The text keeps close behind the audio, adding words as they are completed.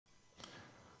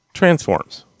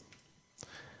transforms.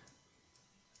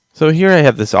 So here I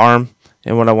have this arm,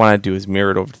 and what I want to do is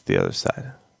mirror it over to the other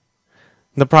side.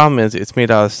 The problem is it's made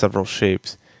out of several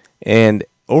shapes, and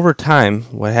over time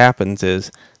what happens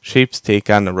is shapes take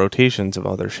on the rotations of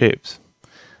other shapes.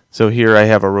 So here I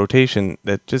have a rotation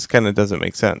that just kind of doesn't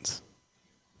make sense.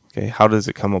 Okay, how does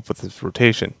it come up with this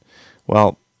rotation?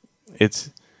 Well,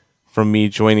 it's from me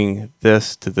joining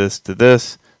this to this to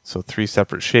this, so three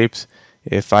separate shapes.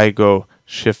 If I go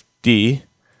Shift D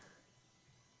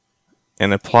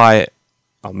and apply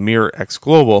a mirror X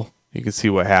global, you can see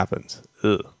what happens.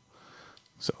 Ugh.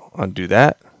 So undo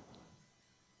that.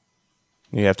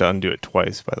 You have to undo it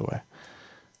twice, by the way.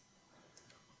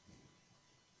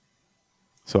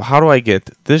 So how do I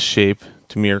get this shape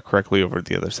to mirror correctly over to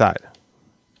the other side?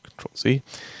 Control C.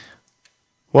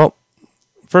 Well,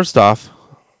 first off,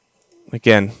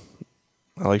 again,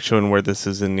 I like showing where this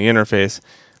is in the interface.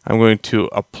 I'm going to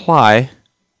apply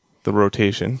the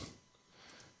rotation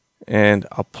and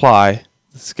apply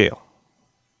the scale.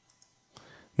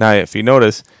 Now, if you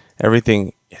notice,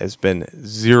 everything has been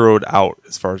zeroed out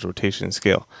as far as rotation and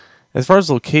scale. As far as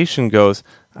location goes,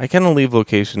 I kind of leave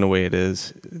location the way it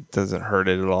is. It doesn't hurt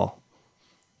it at all.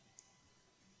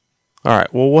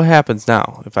 Alright, well, what happens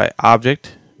now? If I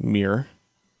object, mirror,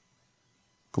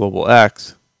 global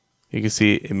X, you can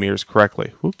see it mirrors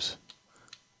correctly. Whoops.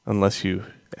 Unless you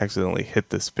accidentally hit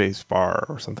the space bar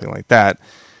or something like that.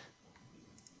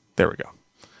 There we go.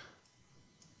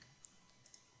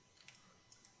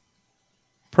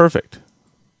 Perfect.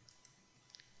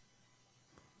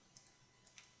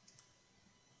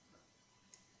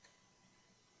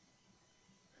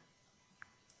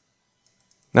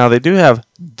 Now they do have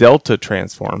delta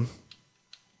transform.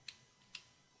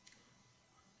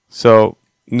 So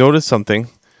notice something.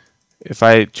 If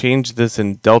I change this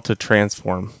in delta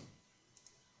transform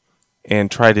and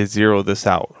try to zero this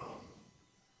out,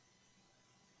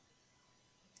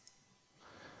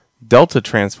 delta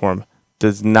transform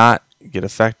does not get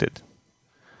affected.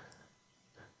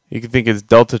 You can think of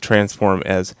delta transform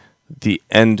as the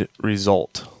end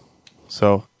result.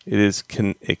 So it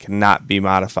cannot be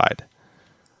modified.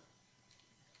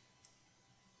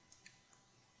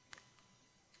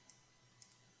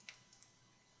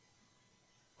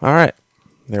 Alright,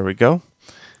 there we go.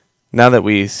 Now that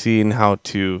we've seen how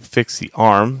to fix the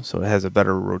arm so it has a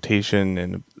better rotation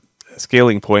and a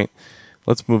scaling point,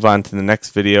 let's move on to the next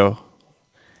video.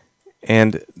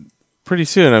 And pretty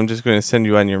soon I'm just going to send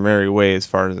you on your merry way as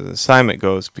far as the assignment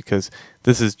goes, because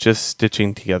this is just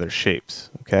stitching together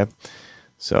shapes. Okay,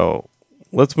 so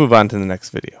let's move on to the next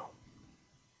video.